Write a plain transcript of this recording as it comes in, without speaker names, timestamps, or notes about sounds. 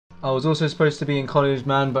I was also supposed to be in college,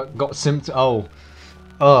 man, but got symptoms.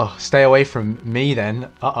 Oh, stay away from me then.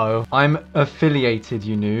 Uh-oh. I'm affiliated,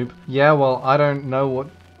 you noob. Yeah, well, I don't know what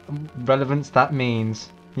relevance that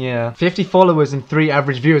means. Yeah. 50 followers and 3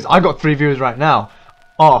 average viewers. I got 3 viewers right now.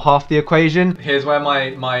 Oh, half the equation. Here's where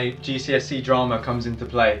my GCSE drama comes into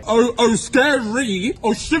play. Oh, scary.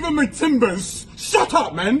 Oh, shiver my timbers. Shut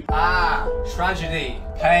up, man. Ah, tragedy,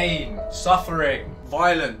 pain, suffering,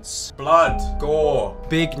 violence, blood, gore,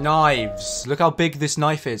 big knives. Look how big this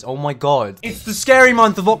knife is. Oh my god. It's the scary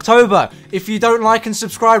month of October. If you don't like and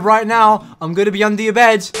subscribe right now, I'm gonna be under your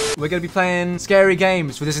bed. We're gonna be playing scary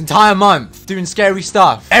games for this entire month. Doing scary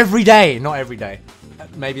stuff. Every day. Not every day.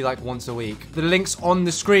 Maybe like once a week. The link's on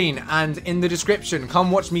the screen and in the description.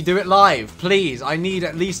 Come watch me do it live, please. I need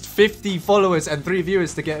at least 50 followers and 3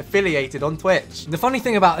 viewers to get affiliated on Twitch. The funny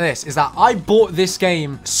thing about this is that I bought this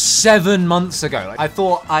game 7 months ago. Like, I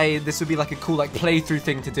thought this would be like a cool like playthrough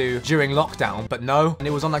thing to do during lockdown, but no. And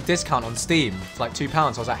it was on like discount on Steam for like £2. So I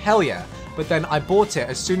was like, hell yeah. But then I bought it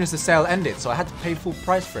as soon as the sale ended, so I had to pay full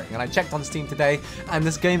price for it. And I checked on Steam today, and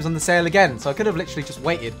this game's on the sale again. So I could have literally just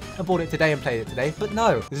waited and bought it today and played it today, but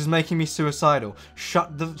no. This is making me suicidal.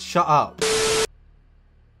 Shut up.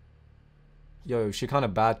 Yo, she kind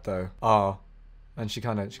of bad though. Oh. And she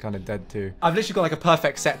kind of dead too. I've literally got like a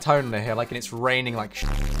perfect set tone in here, like, and it's raining like sh.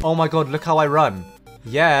 Oh my god, look how I run.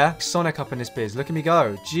 Yeah, Sonic up in this biz. Look at me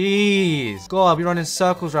go. Jeez. God, I'll be running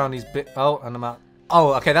circles around these Oh, and I'm out.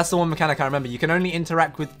 Oh, okay, that's the one mechanic I remember. You can only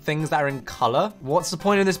interact with things that are in color. What's the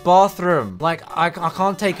point of this bathroom? Like, I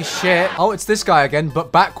can't take a shit. Oh, it's this guy again, but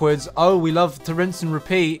backwards. Oh, we love to rinse and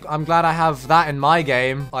repeat. I'm glad I have that in my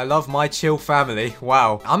game. I love my chill family.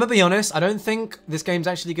 Wow. I'm gonna be honest, I don't think this game's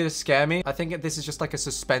actually gonna scare me. I think this is just like a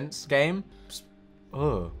suspense game.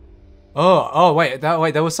 Oh. Oh, wait,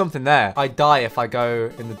 there was something there. I die if I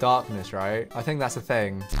go in the darkness, right? I think that's a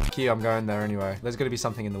thing. Fuck you, I'm going there anyway. There's gonna be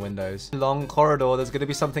something in the windows. Long corridor, there's gonna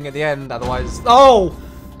be something at the end, otherwise... Oh!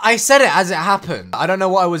 I said it as it happened. I don't know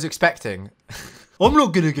what I was expecting. I'm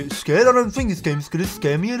not gonna get scared. I don't think this game's gonna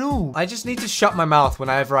scare me at all. I just need to shut my mouth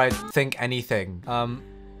whenever I think anything.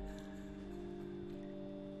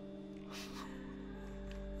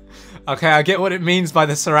 Okay, I get what it means by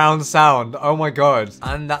the surround sound. Oh my god.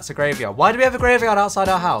 And that's a graveyard. Why do we have a graveyard outside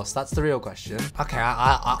our house? That's the real question. Okay,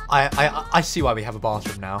 I see why we have a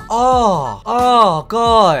bathroom now. Oh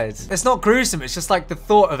god. It's not gruesome, it's just like the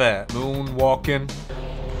thought of it. Moonwalking.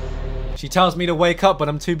 She tells me to wake up, but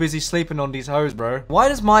I'm too busy sleeping on these hoes, bro. Why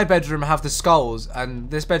does my bedroom have the skulls and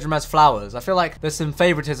this bedroom has flowers? I feel like there's some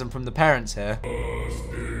favoritism from the parents here.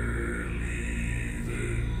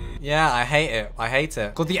 Yeah, I hate it. I hate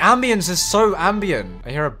it. God, the ambience is so ambient.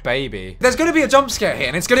 I hear a baby. There's gonna be a jump scare here,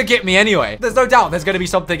 and it's gonna get me anyway. There's no doubt there's gonna be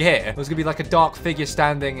something here. There's gonna be like a dark figure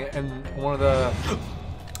standing in one of the...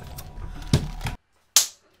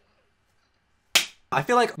 I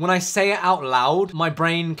feel like when I say it out loud, my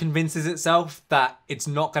brain convinces itself that it's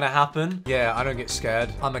not gonna happen. Yeah, I don't get scared.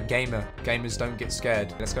 I'm a gamer. Gamers don't get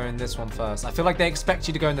scared. Let's go in this one first. I feel like they expect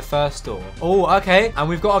you to go in the first door. Oh, okay. And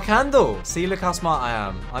we've got a candle. See, look how smart I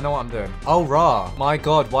am. I know what I'm doing. Oh, rah. My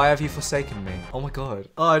god, why have you forsaken me? Oh my god.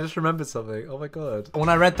 Oh, I just remembered something. Oh my god. When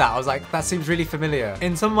I read that, I was like, that seems really familiar.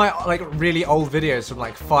 In some of my like really old videos from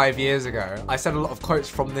like 5 years ago, I said a lot of quotes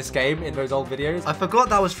from this game in those old videos. I forgot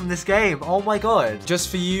that was from this game. Oh my god. Just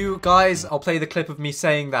for you guys, I'll play the clip of me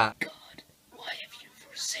saying that. God, why have you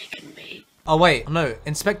forsaken me? Oh wait, no,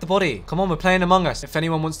 inspect the body. Come on, we're playing Among Us. If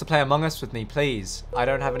anyone wants to play Among Us with me, please. I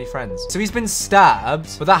don't have any friends. So he's been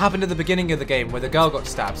stabbed, but that happened at the beginning of the game where the girl got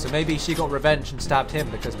stabbed. So maybe she got revenge and stabbed him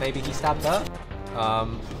because maybe he stabbed her.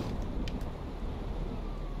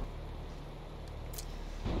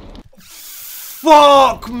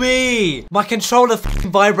 Fuck me! My controller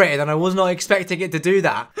vibrated and I was not expecting it to do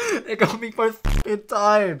that. It got me both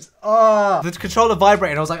times. Oh. The controller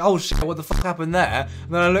vibrated and I was like, oh shit, what the fuck happened there?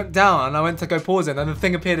 And then I looked down and I went to go pause it and then the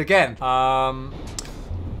thing appeared again. I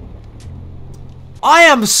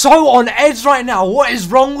am so on edge right now. What is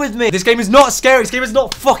wrong with me? This game is not scary. This game is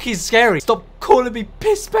not fucking scary. Stop calling me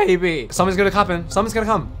piss baby. Something's gonna happen. Something's gonna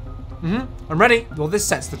come. I'm ready. Well, this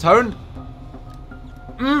sets the tone.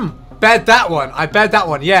 Bet that one. I bet that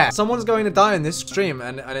one. Yeah. Someone's going to die in this stream,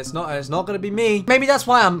 and it's not gonna be me. Maybe that's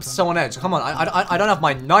why I'm so on edge. Come on. I don't have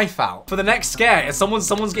my knife out for the next scare. If someone's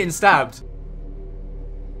getting stabbed.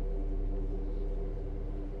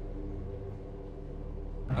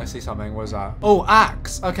 I see something. What is that? Oh,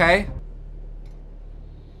 axe. Okay.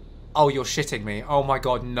 Oh, you're shitting me. Oh my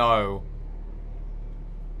god, no.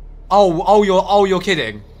 Oh, you're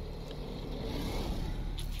kidding.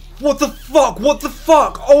 What the fuck? What the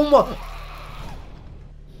fuck? Oh my...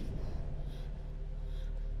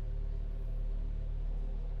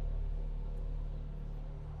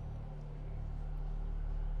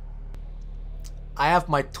 I have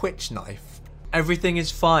my Twitch knife. Everything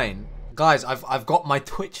is fine. Guys, I've got my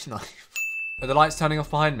Twitch knife. Are the lights turning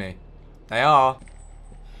off behind me? They are.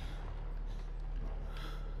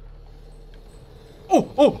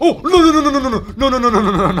 Oh,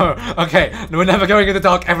 no. Okay, no, we're never going in the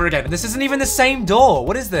dark ever again. This isn't even the same door.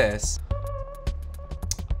 What is this?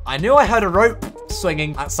 I knew I heard a rope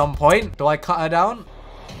swinging at some point. Do I cut her down?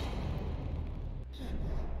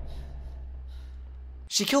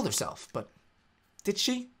 She killed herself, but did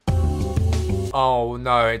she? Oh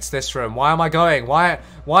no, it's this room. Why am I going? Why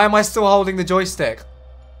am I still holding the joystick?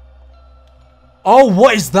 Oh,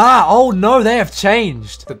 what is that? Oh no, they have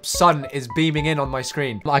changed. The sun is beaming in on my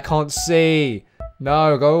screen. I can't see.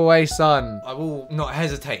 No, go away, sun. I will not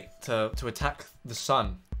hesitate to attack the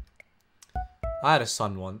sun. I had a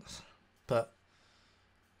sun once, but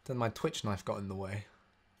then my Twitch knife got in the way.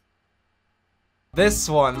 This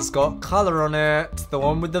one's got color on it. The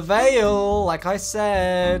one with the veil, like I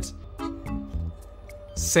said.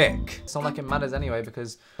 Sick. It's not like it matters anyway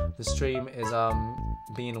because the stream is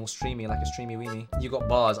being all streamy like a streamy weenie. You got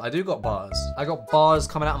bars. I do got bars. I got bars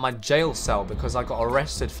coming out of my jail cell because I got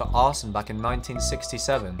arrested for arson back in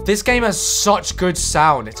 1967. This game has such good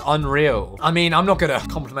sound. It's unreal. I mean, I'm not gonna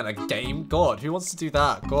compliment a game. God, who wants to do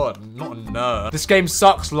that? God, I'm not a nerd. This game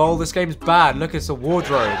sucks, lol. This game's bad. Look, it's a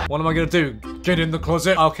wardrobe. What am I gonna do? Get in the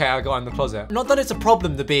closet? Okay, I got in the closet. Not that it's a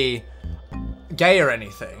problem to be gay or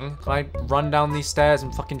anything. Can I run down these stairs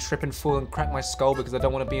and fucking trip and fall and crack my skull because I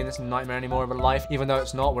don't want to be in this nightmare anymore of a life, even though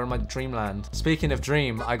it's not. We're in my dreamland. Speaking of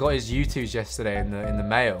dream, I got his U2s yesterday in the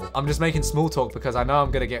mail. I'm just making small talk because I know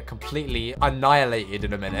I'm gonna get completely annihilated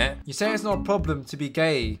in a minute. You say it's not a problem to be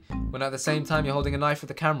gay when at the same time you're holding a knife with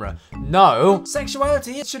the camera. No,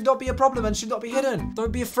 sexuality should not be a problem and should not be hidden.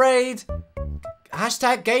 Don't be afraid.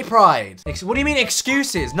 Hashtag gay pride. What do you mean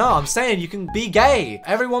excuses? No, I'm saying you can be gay.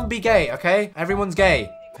 Everyone be gay, okay? Everyone's gay.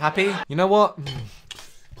 Happy? You know what?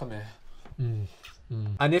 Come here.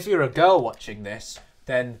 And if you're a girl watching this,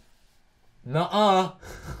 then nuh-uh.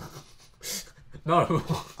 No.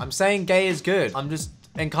 I'm saying gay is good. I'm just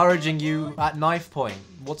encouraging you at knife point.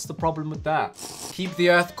 What's the problem with that? Keep the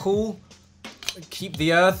earth cool. Keep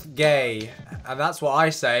the earth gay. And that's what I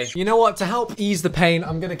say. You know what? To help ease the pain,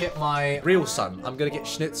 I'm gonna get my real son. I'm gonna get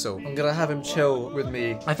Schnitzel. I'm gonna have him chill with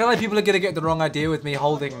me. I feel like people are gonna get the wrong idea with me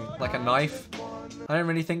holding like a knife. I don't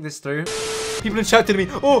really think this through. People in chat telling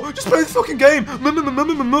me, oh, just play the fucking game.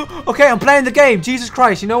 Okay, I'm playing the game. Jesus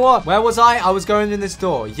Christ, you know what? Where was I? I was going in this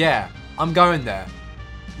door. Yeah, I'm going there.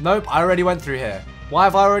 Nope, I already went through here. Why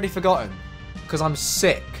have I already forgotten? Because I'm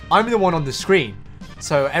sick. I'm the one on the screen.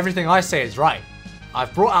 So everything I say is right.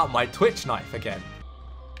 I've brought out my Twitch knife again.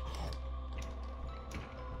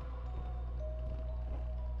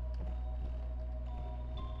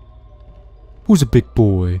 Who's a big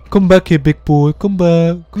boy? Come back here, big boy. Come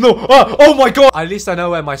back. No! Oh my god! At least I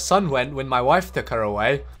know where my son went when my wife took her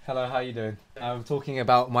away. Hello, how you doing? I'm talking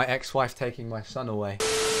about my ex-wife taking my son away.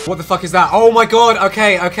 What the fuck is that? Oh my god!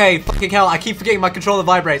 Okay. Fucking hell, I keep forgetting my controller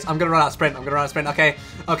vibrates. I'm gonna run out of sprint. Okay.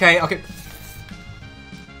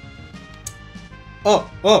 Oh.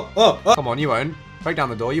 Come on, you won't. Break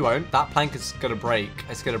down the door, you won't. That plank is gonna break.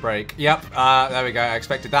 It's gonna break. Yep, there we go. I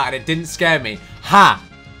expected that and it didn't scare me. Ha!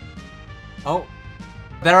 Oh.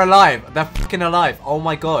 They're alive. They're fucking alive. Oh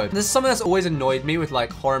my god. This is something that's always annoyed me with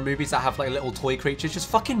like horror movies that have like little toy creatures. Just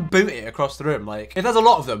fucking boot it across the room. Like, if there's a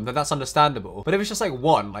lot of them, then that's understandable. But if it's just like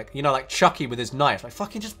one, like, you know, like Chucky with his knife, like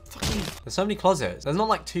fucking. There's so many closets. There's not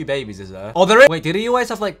like 2 babies, is there? Oh, there is. Wait, did he always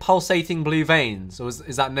have like pulsating blue veins? Or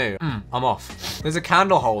is that new? I'm off. There's a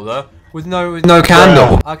candle holder with no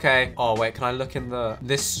candle. Okay. Oh, wait, can I look in the...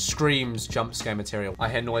 This screams jump scare material. I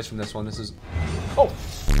hear noise from this one. This is... Oh.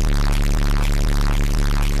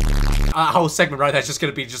 That whole segment right there is just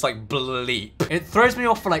gonna be just like bleep. It throws me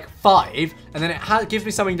off for like 5, and then it gives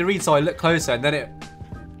me something to read, so I look closer, and then it...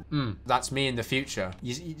 that's me in the future.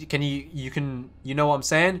 You know what I'm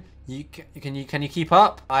saying? Can you keep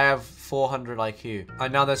up? I have 400 IQ.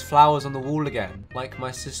 And now there's flowers on the wall again, like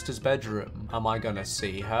my sister's bedroom. Am I gonna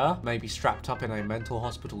see her? Maybe strapped up in a mental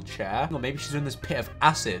hospital chair? Or maybe she's in this pit of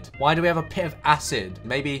acid. Why do we have a pit of acid?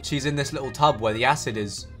 Maybe she's in this little tub where the acid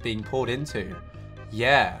is being poured into.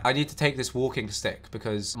 Yeah, I need to take this walking stick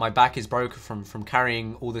because my back is broken from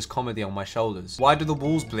carrying all this comedy on my shoulders. Why do the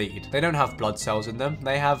walls bleed? They don't have blood cells in them.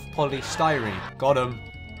 They have polystyrene. Got him.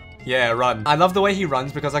 Yeah, run. I love the way he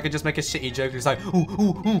runs because I could just make a shitty joke. He's like,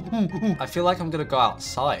 ooh. I feel like I'm gonna go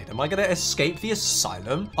outside. Am I gonna escape the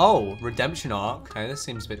asylum? Oh, redemption arc. Okay, this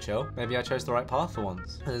seems a bit chill. Maybe I chose the right path for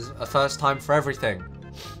once. There's a first time for everything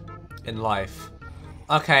in life.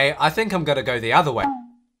 Okay, I think I'm gonna go the other way.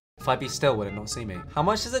 If I be still, will it not see me? How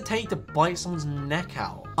much does it take to bite someone's neck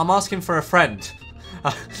out? I'm asking for a friend.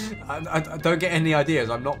 I don't get any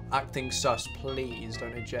ideas. I'm not acting sus. Please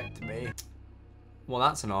don't eject me. Well,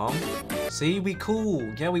 that's an arm. See, we cool.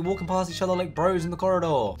 Yeah, we walking past each other like bros in the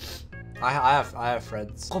corridor. I have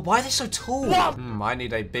friends. God, why are they so tall? I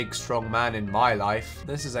need a big, strong man in my life.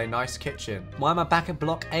 This is a nice kitchen. Why am I back at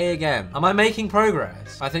block A again? Am I making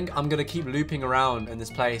progress? I think I'm gonna keep looping around in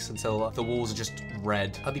this place until the walls are just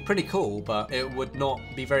red. That'd be pretty cool, but it would not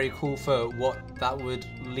be very cool for what that would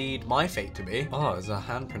lead my fate to be. Oh, there's a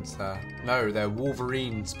handprints there. No, they're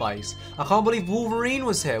Wolverine spikes. I can't believe Wolverine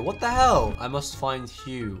was here. What the hell? I must find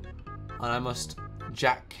Hugh, and I must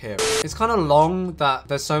jack him. It's kind of long that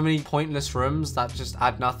there's so many pointless rooms that just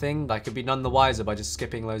add nothing. I could be none the wiser by just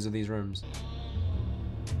skipping loads of these rooms.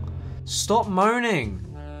 Stop moaning.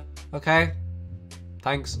 Okay.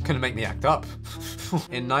 Thanks. Gonna make me act up.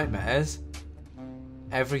 In Nightmares,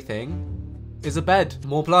 everything is a bed.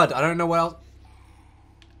 More blood. I don't know what else.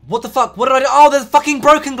 What the fuck? What did I do? Oh, there's fucking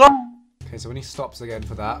broken glass. Okay, so when he stops again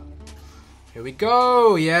for that. Here we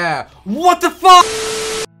go. Yeah. What the fuck?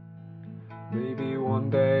 Maybe one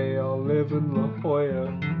day I'll live in La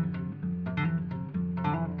Jolla,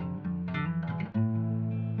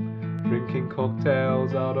 drinking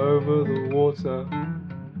cocktails out over the water.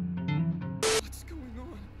 What's going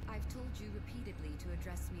on? I've told you repeatedly to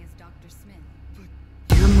address me as Dr. Smith.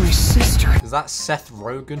 But You're my sister. Is that Seth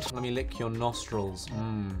Rogen? Let me lick your nostrils.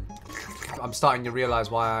 I'm starting to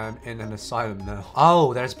realize why I'm in an asylum now.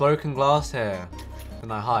 Oh, there's broken glass here.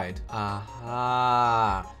 Can I hide?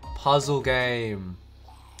 Aha. Puzzle game.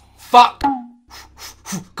 Fuck!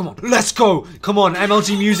 Come on, let's go! Come on,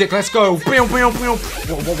 MLG music, let's go! Got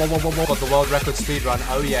the world record speedrun,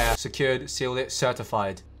 oh yeah. Secured, sealed it,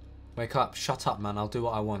 certified. Wake up, shut up man, I'll do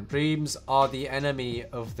what I want. Dreams are the enemy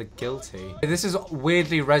of the guilty. This is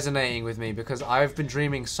weirdly resonating with me because I've been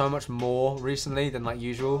dreaming so much more recently than like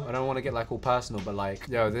usual. I don't want to get like all personal, but like,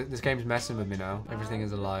 yo, this game's messing with me now. Everything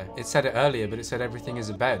is a lie. It said it earlier, but it said everything is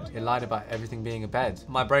a bed. It lied about everything being a bed.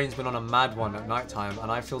 My brain's been on a mad one at nighttime and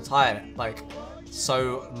I feel tired, like,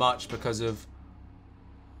 so much because of...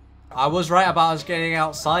 I was right about us getting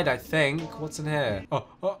outside, I think. What's in here?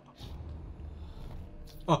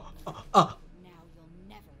 now you'll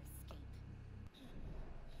never escape.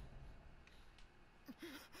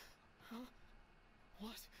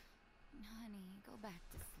 What? Honey, go back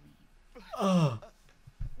to sleep.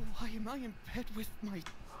 Why am I in bed with my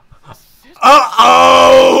sister?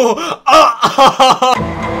 Why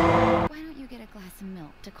don't you get a glass of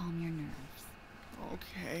milk to calm your nerves?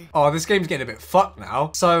 Okay. Oh, this game's getting a bit fucked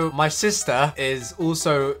now. So my sister is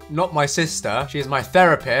also not my sister. She is my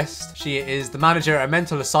therapist. She is the manager at a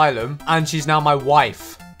mental asylum. And she's now my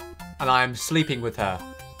wife. And I am sleeping with her.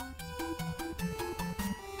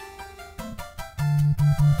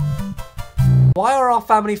 Why are our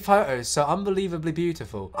family photos so unbelievably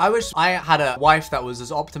beautiful? I wish I had a wife that was as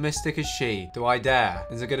optimistic as she. Do I dare?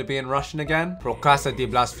 Is it going to be in Russian again? Procrasta di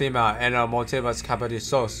blasphema en motivas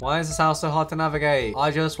capadissos. Why is this house so hard to navigate?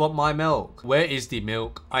 I just want my milk. Where is the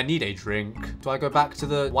milk? I need a drink. Do I go back to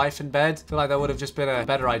the wife in bed? I feel like that would have just been a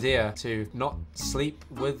better idea to not sleep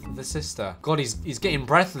with the sister. God, he's getting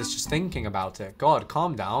breathless just thinking about it. God,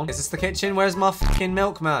 calm down. Is this the kitchen? Where's my fucking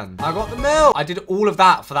milk, man? I got the milk. I did all of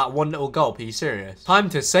that for that one little gulp. Are you serious? Time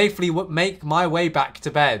to safely make my way back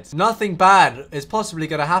to bed. Nothing bad is possibly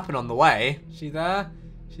gonna happen on the way. She there?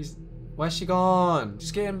 Where's she gone?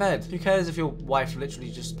 Just get in bed. Who cares if your wife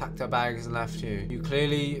literally just packed her bags and left you? You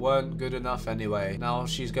clearly weren't good enough anyway. Now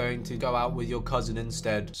she's going to go out with your cousin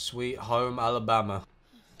instead. Sweet home Alabama.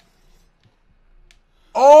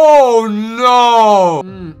 Oh no!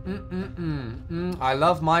 I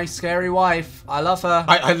love my scary wife. I love her.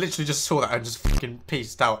 I literally just saw that and just fucking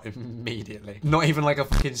peaced out immediately. Not even like a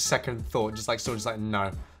fucking second thought. Just like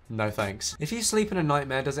no. No thanks. If you sleep in a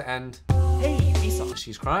nightmare, does it end? Hey, Lisa.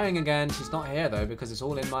 She's crying again. She's not here though because it's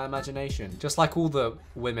all in my imagination. Just like all the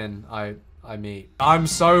women I meet. I'm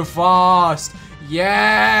so fast.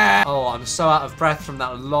 Yeah. Oh, I'm so out of breath from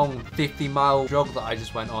that long 50-mile jog that I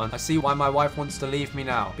just went on. I see why my wife wants to leave me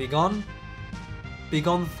now. Be gone? Be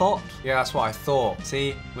gone thought? Yeah, that's what I thought.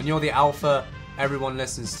 See, when you're the alpha, everyone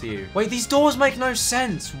listens to you. Wait, these doors make no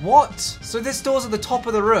sense. What? So this door's at the top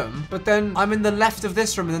of the room, but then I'm in the left of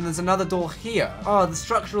this room and then there's another door here. Oh, the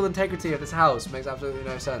structural integrity of this house makes absolutely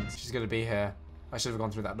no sense. She's gonna be here. I should have gone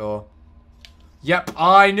through that door. Yep,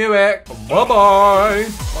 I knew it. Bye-bye. Why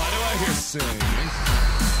do I hear singing?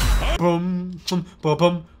 Boom, boom, boom,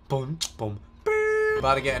 boom, boom, boom.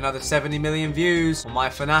 About to get another 70 million views on my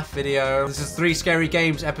FNAF video. This is 3 Scary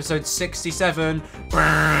Games, episode 67.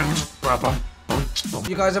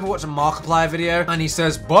 You guys ever watch a Markiplier video and he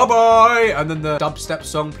says bye-bye and then the dubstep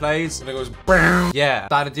song plays and it goes bang? Yeah,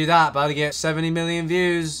 about to do that, about to get 70 million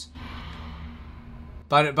views.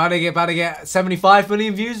 About to get 75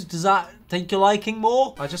 million views. Does that take your liking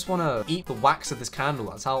more? I just want to eat the wax of this candle.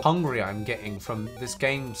 That's how hungry I'm getting from this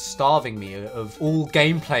game starving me of all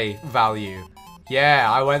gameplay value.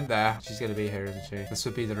 Yeah, I went there. She's gonna be here, isn't she? This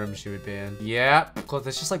would be the room she would be in. Yeah. God,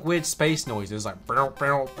 there's just like weird space noises, like kind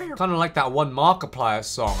of like that one Markiplier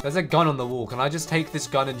song. There's a gun on the wall. Can I just take this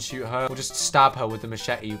gun and shoot her? Or just stab her with the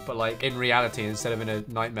machete, but like in reality instead of in a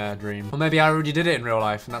nightmare dream? Or maybe I already did it in real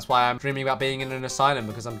life, and that's why I'm dreaming about being in an asylum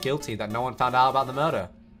because I'm guilty that no one found out about the murder.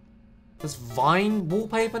 There's Vine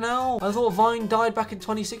wallpaper now? I thought Vine died back in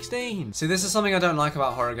 2016. See, this is something I don't like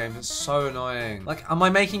about horror games. It's so annoying. Like, am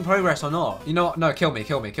I making progress or not? You know what? No, kill me,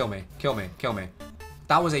 kill me, kill me, kill me, kill me.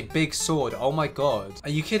 That was a big sword. Oh my God.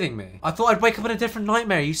 Are you kidding me? I thought I'd wake up in a different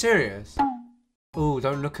nightmare. Are you serious? Ooh,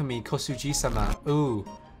 don't look at me, Kosuji-sama. Ooh,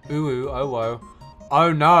 ooh, oh, whoa.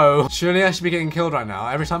 Oh no. Surely I should be getting killed right now.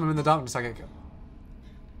 Every time I'm in the darkness, I get killed.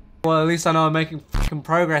 Well, at least I know I'm making fucking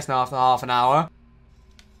progress now after half an hour.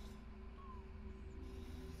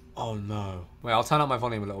 Oh no. Wait, I'll turn up my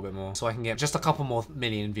volume a little bit more so I can get just a couple more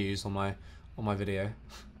million views on my video.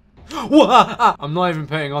 I'm not even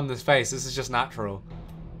putting on this face, this is just natural.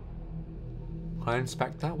 Can I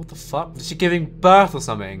inspect that? What the fuck? Is she giving birth or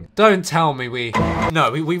something? Don't tell me we...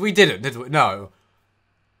 No, we didn't, did we? No.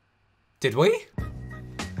 Did we?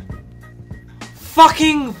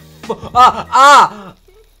 Fucking...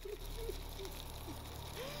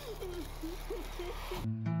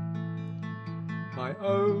 My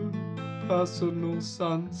own personal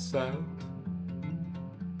sunset,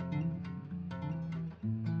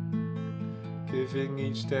 giving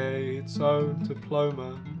each day its own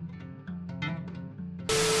diploma.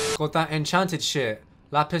 Got that enchanted shit.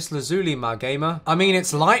 Lapis lazuli, my gamer. I mean,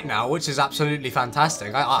 it's light now, which is absolutely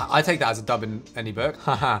fantastic. I take that as a dub in any book.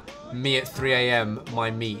 Haha, me at 3 AM,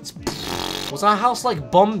 my meat. Was our house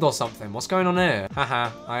like bombed or something? What's going on here?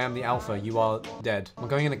 Haha, I am the alpha, you are dead. We're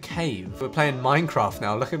going in a cave. We're playing Minecraft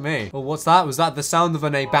now, look at me. Well, what's that? Was that the sound of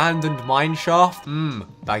an abandoned mine shaft?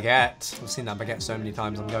 Baguette. I've seen that baguette so many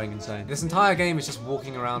times, I'm going insane. This entire game is just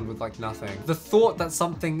walking around with like nothing. The thought that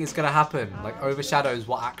something is gonna happen, like overshadows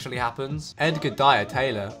what actually happens. Edgar Dyer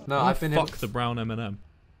Taylor. No, I've been Fuck the brown M&M.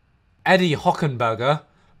 Eddie Hockenberger.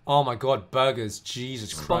 Oh my God, burgers,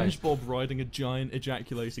 Jesus Christ. SpongeBob riding a giant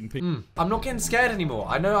ejaculating pig. I'm not getting scared anymore.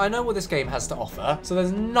 I know what this game has to offer. So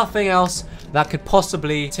there's nothing else that could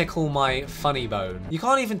possibly tickle my funny bone. You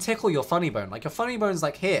can't even tickle your funny bone. Like your funny bone's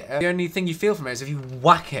like here. The only thing you feel from it is if you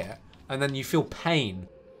whack it and then you feel pain.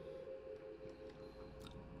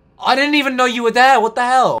 I didn't even know you were there, what the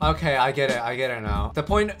hell? Okay, I get it now. The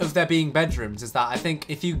point of there being bedrooms is that I think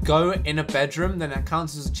if you go in a bedroom, then it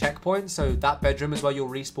counts as a checkpoint, so that bedroom is where you'll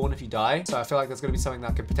respawn if you die. So I feel like there's gonna be something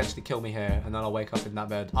that could potentially kill me here, and then I'll wake up in that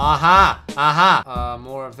bed. Aha, aha.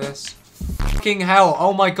 More of this. Fucking hell,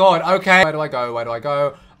 oh my God, okay. Where do I go, where do I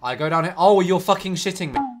go? I go down here. Oh, you're fucking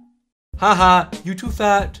shitting me. Haha, you too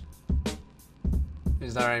fat.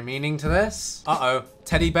 Is there any meaning to this? Uh-oh,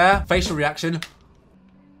 teddy bear, facial reaction.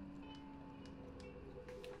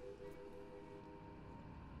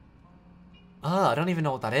 I don't even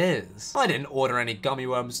know what that is. I didn't order any gummy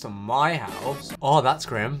worms to my house. Oh, that's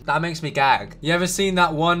grim. That makes me gag. You ever seen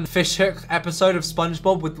that one fish hook episode of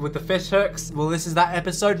SpongeBob with the fish hooks? Well, this is that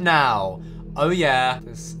episode now. Oh yeah.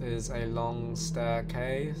 This is a long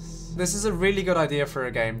staircase. This is a really good idea for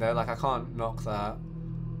a game though. Like, I can't knock that.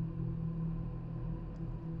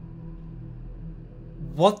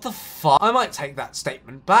 What the fuck? I might take that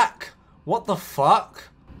statement back. What the fuck?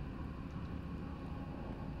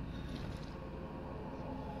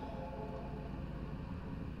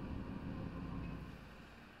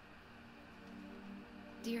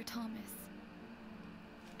 Dear Thomas,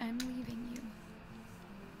 I'm leaving you.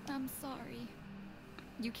 I'm sorry.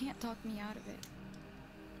 You can't talk me out of it.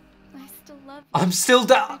 I still love you. I'm still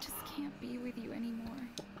down. I just can't be with you anymore.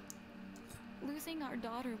 Losing our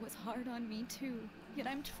daughter was hard on me too, yet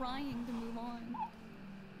I'm trying to move on.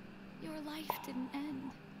 Your life didn't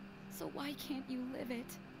end, so why can't you live it?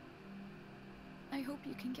 I hope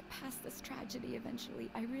you can get past this tragedy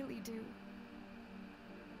eventually, I really do.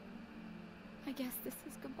 I guess this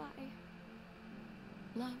is goodbye.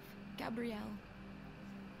 Love, Gabrielle.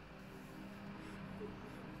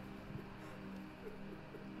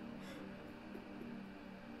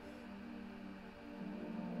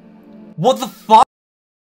 What the fuck?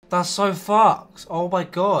 That's so fucked. Oh my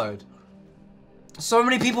God. So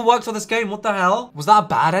many people worked on this game. What the hell? Was that a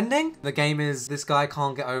bad ending? The game is this guy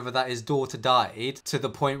can't get over that his daughter died to the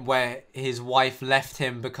point where his wife left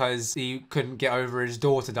him because he couldn't get over his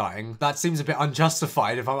daughter dying. That seems a bit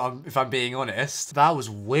unjustified if I'm being honest. That was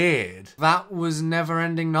weird. That was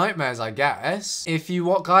Neverending Nightmares, I guess. If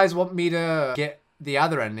you guys want me to get the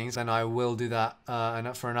other endings, then I will do that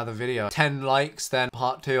for another video. 10 likes, then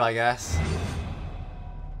part 2, I guess.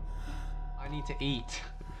 I need to eat.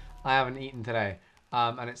 I haven't eaten today.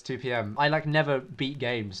 And it's 2 PM. I like never beat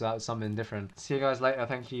games, so that was something different. See you guys later.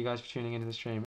 Thank you guys for tuning into the stream.